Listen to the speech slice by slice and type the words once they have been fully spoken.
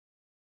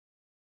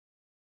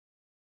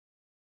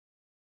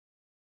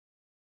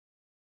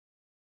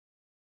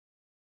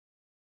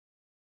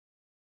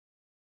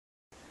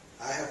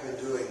I have been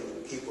doing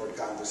keyboard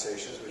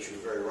conversations, which you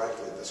very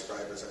rightly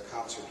describe as a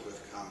concert with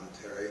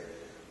commentary,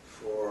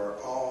 for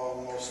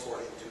almost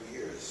 42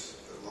 years.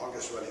 The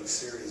longest running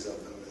series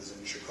of them is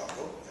in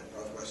Chicago at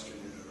Northwestern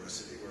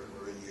University, where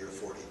we're in year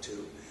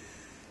 42.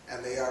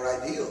 And they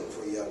are ideal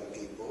for young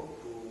people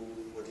who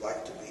would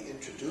like to be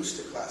introduced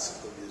to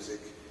classical music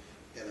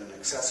in an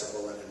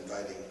accessible and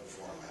inviting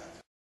format.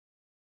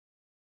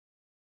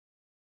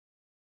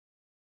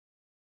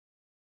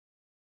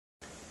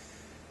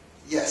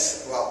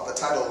 Yes, well, the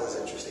title was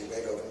interesting,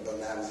 Beethoven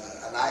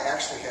Bonanza, and I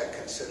actually had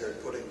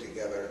considered putting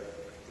together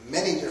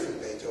many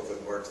different Beethoven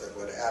works that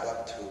would add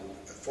up to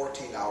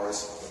 14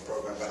 hours of the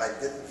program, but I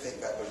didn't think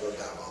that would go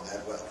down all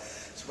that well.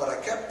 So, but I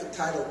kept the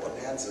title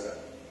Bonanza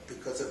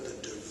because of the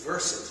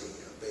diversity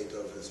of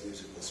Beethoven's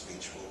musical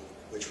speech,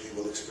 which we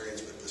will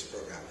experience with this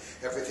program.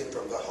 Everything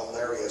from the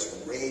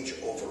hilarious rage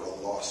over a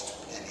lost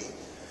penny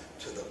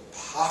to the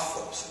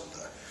pathos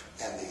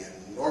and the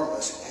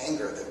enormous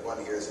anger that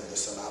one hears in the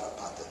Sonata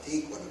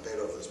Pathetique, one of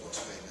Beethoven's most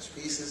famous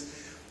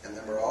pieces. And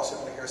then we're also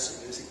going to hear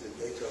some music that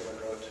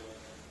Beethoven wrote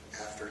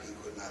after he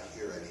could not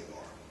hear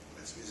anymore.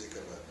 It's music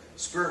of a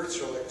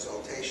spiritual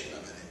exaltation,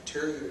 of an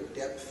interior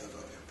depth, of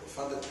a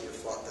profundity of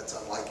thought that's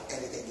unlike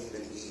anything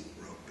even he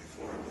wrote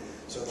before.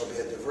 So there'll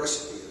be a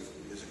diversity of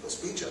musical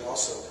speech and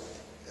also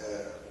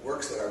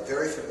works that are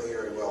very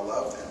familiar and well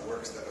loved, and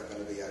works that are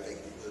going to be, I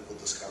think, musical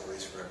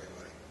discoveries for everybody.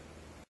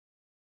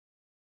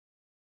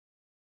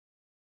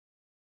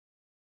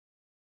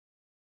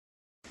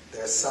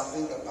 There's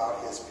something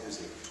about his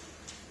music.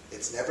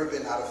 It's never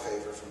been out of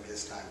favor from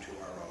his time to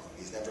our own.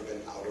 He's never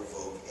been out of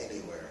vogue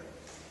anywhere.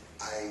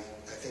 I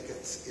think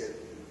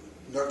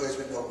there's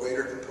been no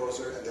greater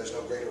composer, and there's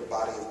no greater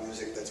body of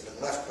music that's been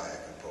left by a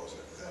composer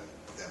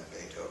than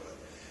Beethoven.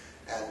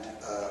 And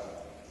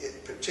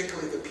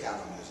particularly the piano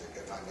music,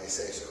 if I may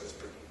say so,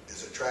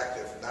 is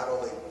attractive not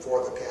only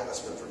for the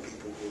pianist, but for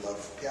people who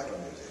love piano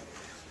music,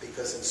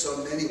 because in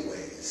so many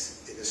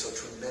ways it is so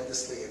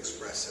tremendously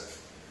expressive.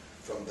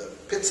 From the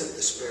pits of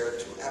despair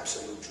to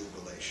absolute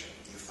jubilation.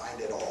 You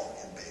find it all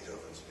in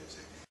Beethoven's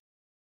music.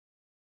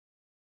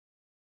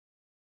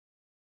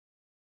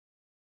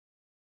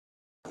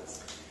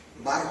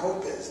 My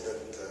hope is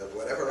that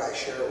whatever I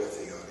share with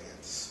the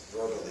audience,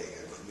 verbally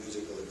and with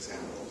musical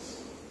examples,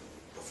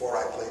 before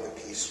I play the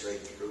piece straight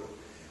through,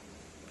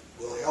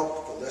 will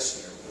help the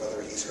listener,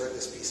 whether he's heard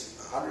this piece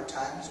 100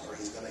 times or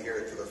he's going to hear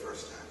it for the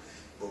first time.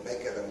 Will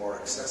make it a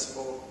more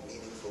accessible,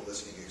 meaningful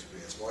listening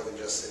experience, more than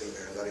just sitting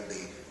there and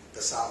letting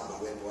the sound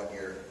go in one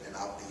ear and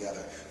out the other.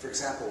 For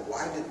example,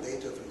 why did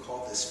Beethoven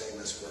call this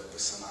famous work the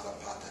Sonata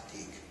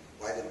Pathetique?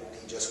 Why didn't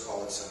he just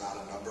call it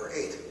Sonata number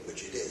 8,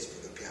 which it is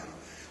for the piano?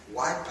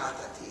 Why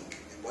Pathetique?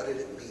 And what did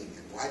it mean?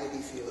 And why did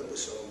he feel it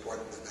was so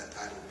important that that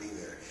title be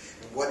there?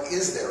 And what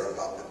is there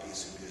about the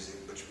piece of music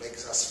which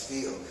makes us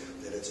feel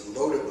that it's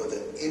loaded with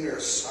an inner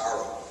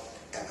sorrow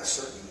and a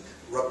certain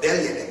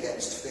rebellion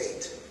against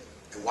fate?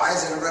 And why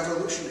is it a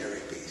revolutionary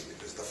piece?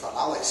 Because the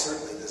finale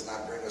certainly does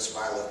not bring a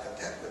smile of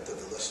contentment to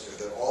the listener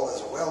that all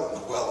is well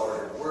in the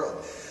well-ordered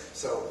world.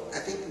 So I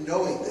think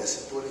knowing this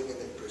and putting it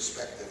in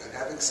perspective and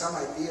having some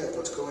idea of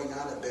what's going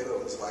on in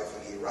Beethoven's life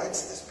when he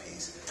writes this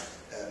piece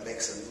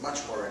makes a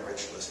much more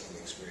enriched listening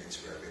experience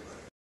for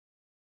everybody.